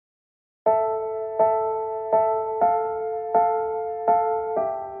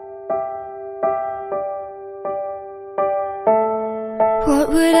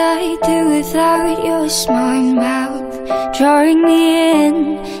would I do without your smart mouth, drawing me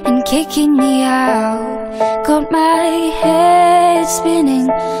in and kicking me out? Got my head spinning,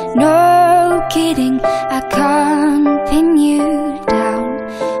 no kidding, I can't pin you down.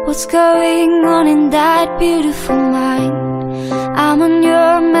 What's going on in that beautiful mind? I'm on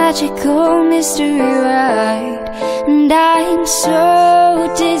your magical mystery ride, and I'm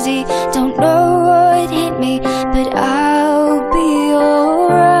so dizzy, don't know what hit me, but I'll be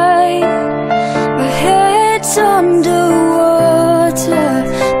alright. My head's underwater,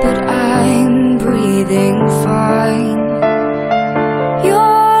 but I'm breathing fine.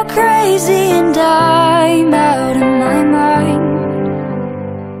 You're crazy and I'm out of my mind,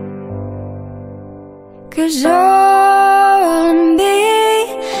 'cause all of me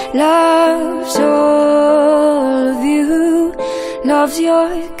loves all of you, loves your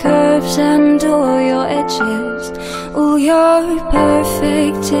curves and all your edges, all your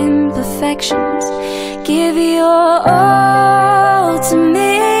perfect imperfections. Give your all to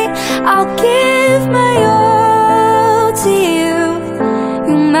me, I'll give my all to you.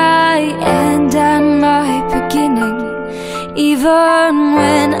 You're my end and my beginning, even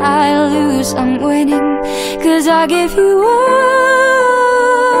when I lose I'm winning, 'cause I give you all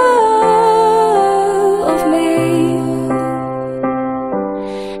of me,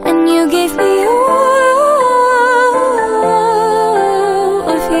 and you give me all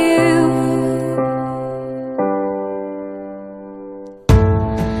of you.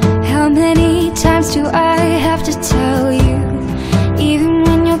 How many times do I have to tell you, even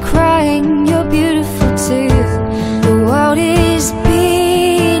when you're crying, you're beautiful too. The world is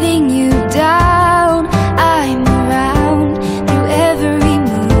beating you down, I'm around through every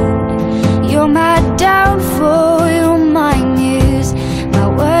mood. You're my downfall, you're my muse, my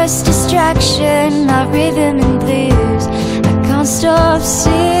worst distraction, my rhythm and blues. I can't stop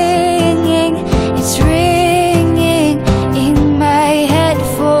singing, it's ringing in my head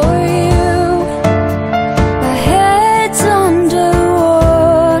for you. My head's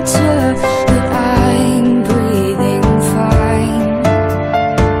underwater, but I'm breathing fine.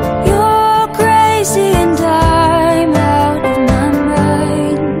 You're crazy and I'm out of my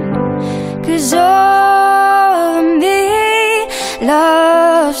mind, 'cause all of me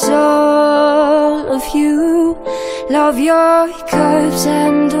loves all of you. Love your curves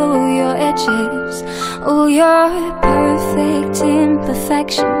and all your edges, all your perfect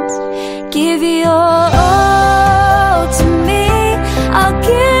imperfections. Give your all to me, I'll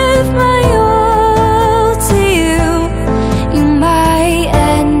give my all to you. You're my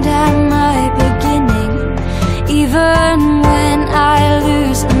end and my beginning, even when I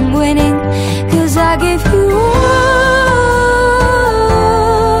lose I'm winning, 'cause I give you all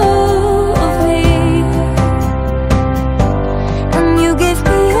of me, and you give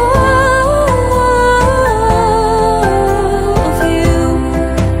me all of you.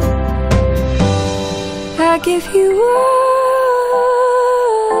 I give you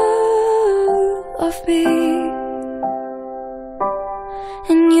all of me,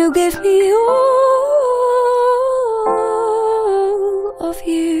 and you give me all of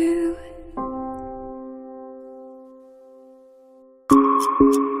you.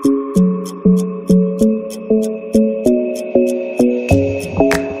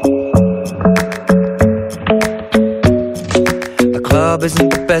 The club isn't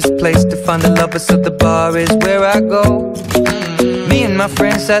the best place to find the lovers, so the bar is where I go. Me and my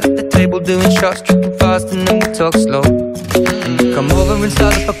friends at the table doing shots, tripping fast, and then we talk slow. And you come over and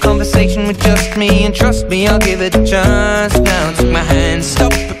start up a conversation with just me, and trust me, I'll give it a chance. Now take my hand,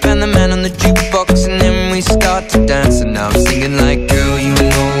 stop it, and the man on the jukebox, and then we start to dance. And now I'm singing like, girl, you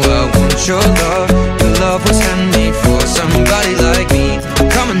know I want your love. Your love was handmade for somebody like me.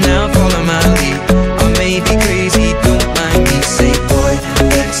 Come on now, follow my lead. I may be crazy, don't mind me. Say, boy,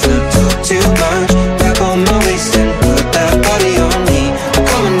 let's not talk too much. Grab on my waist and put that body on me.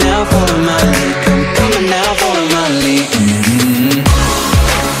 Come on now, follow my lead. Come on now, follow my lead.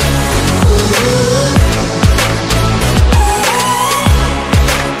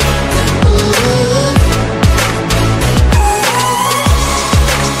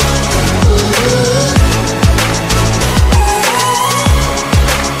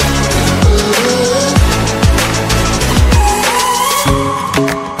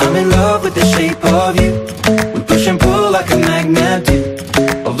 I'm in love with the shape of you. We push and pull like a magnet do.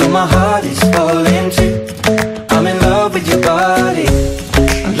 Although my heart is falling too, I'm in love with your body.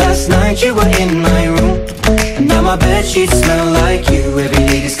 And last night you were in my room, and now my bedsheets smell like you. Every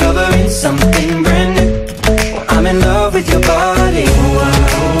day discovering something brand new. I'm in love with your body.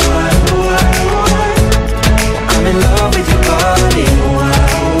 I'm in love with your body.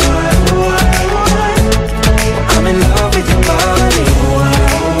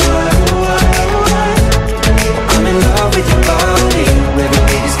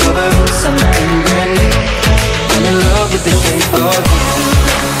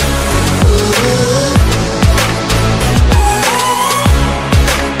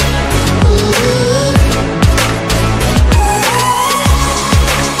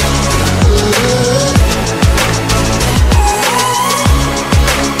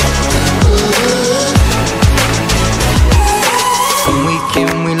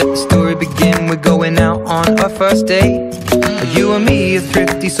 then we let the story begin. We're going out on our first date. You and me are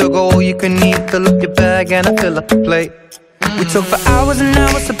thrifty, so go all you can eat. Fill up your bag and I fill up the plate. We talk for hours and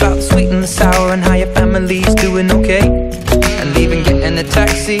hours about the sweet and the sour and how your family's doing okay. And leaving, getting a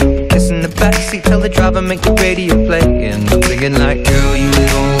taxi, kissing the backseat, tell the driver make the radio play. And I'm thinking like, girl, you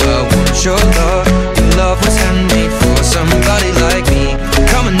know I want